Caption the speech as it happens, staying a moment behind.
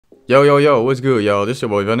Yo, what's good, y'all? This is your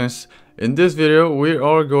boy Venice. In this video, we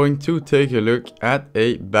are going to take a look at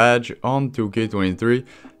a badge on 2K23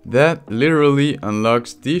 that literally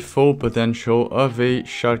unlocks the full potential of a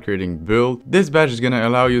shot creating build. This badge is going to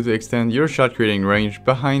allow you to extend your shot creating range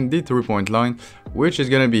behind the 3-point line, which is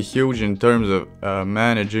going to be huge in terms of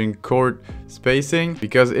managing court spacing,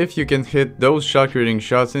 because if you can hit those shot creating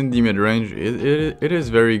shots in the mid range, it is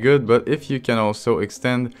very good. But if you can also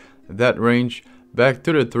extend that range back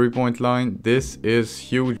to the 3-point line, this is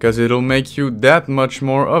huge because it'll make you that much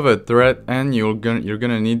more of a threat, and you're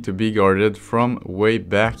gonna need to be guarded from way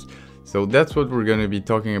back. So that's what we're gonna be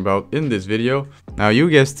talking about in this video. Now, you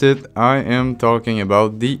guessed it, I am talking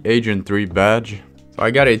about the Agent 3 badge. So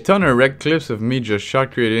I got a ton of rec clips of me just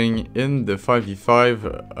shot creating in the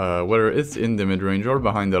 5v5, whether it's in the mid range or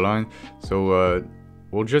behind the line. So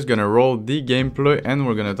we're just gonna roll the gameplay and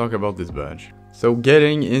we're gonna talk about this badge. So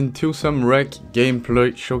getting into some rec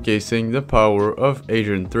gameplay showcasing the power of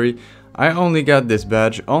Agent 3. I only got this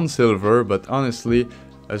badge on silver, but honestly,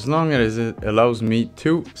 as long as it allows me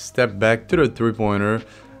to step back to the 3-pointer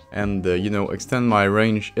and extend my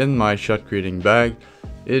range in my shot creating bag,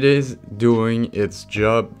 it is doing its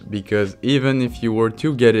job. Because even if you were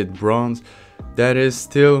to get it bronze, that is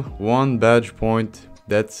still one badge point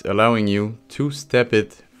that's allowing you to step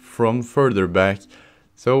it from further back.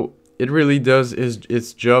 So it really does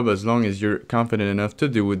its job as long as you're confident enough to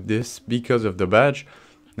do with this because of the badge.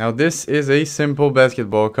 Now, this is a simple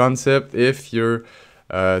basketball concept. If you're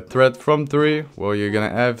threat from 3, well, you're gonna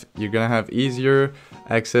have easier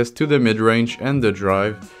access to the mid range and the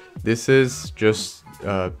drive. This is just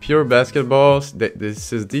pure basketball.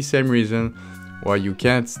 This is the same reason why you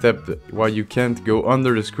can't go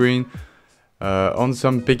under the screen on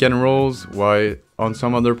some pick and rolls, why on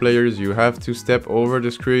some other players you have to step over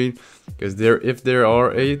the screen, because if there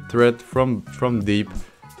are a threat from deep,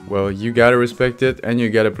 well, you gotta respect it and you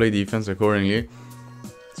gotta play defense accordingly.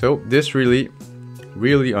 So this really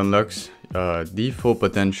unlocks the full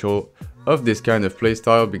potential of this kind of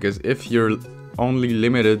playstyle, because if you're only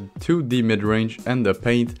limited to the mid-range and the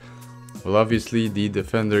paint, well, obviously the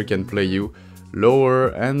defender can play you lower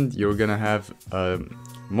and you're gonna have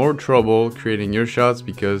more trouble creating your shots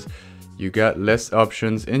because you got less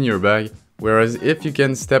options in your bag. Whereas if you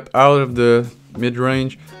can step out of the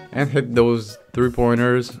mid-range and hit those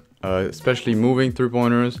 3-pointers, especially moving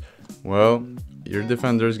 3-pointers, well, your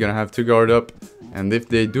defender is gonna have to guard up, and if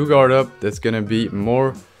they do guard up, that's gonna be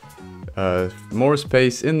more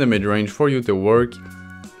space in the mid-range for you to work,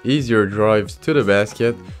 easier drives to the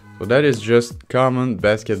basket. So that is just common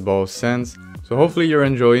basketball sense. So hopefully you're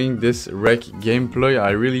enjoying this rec gameplay.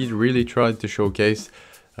 I really tried to showcase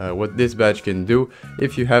what this badge can do.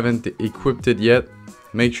 If you haven't equipped it yet,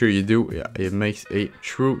 make sure you do. It makes a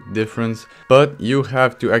true difference, but you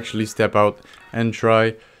have to actually step out and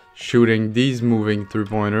try shooting these moving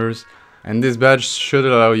 3-pointers, and this badge should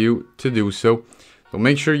allow you to do so. So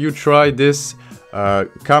make sure you try this.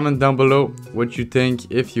 Comment down below what you think.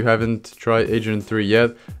 If you haven't tried Agent 3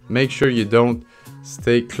 yet, make sure you don't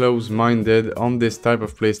stay close-minded on this type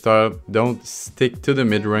of playstyle. Don't stick to the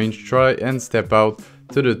mid-range. Try and step out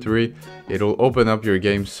to the 3. It'll open up your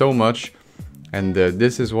game so much, and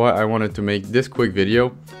this is why I wanted to make this quick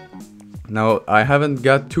video. Now, I haven't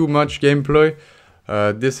got too much gameplay.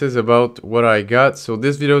 This is about what I got. So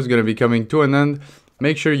this video is going to be coming to an end.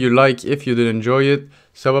 Make sure you like if you did enjoy it,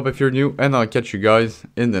 sub up if you're new, and I'll catch you guys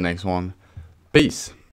in the next one. Peace.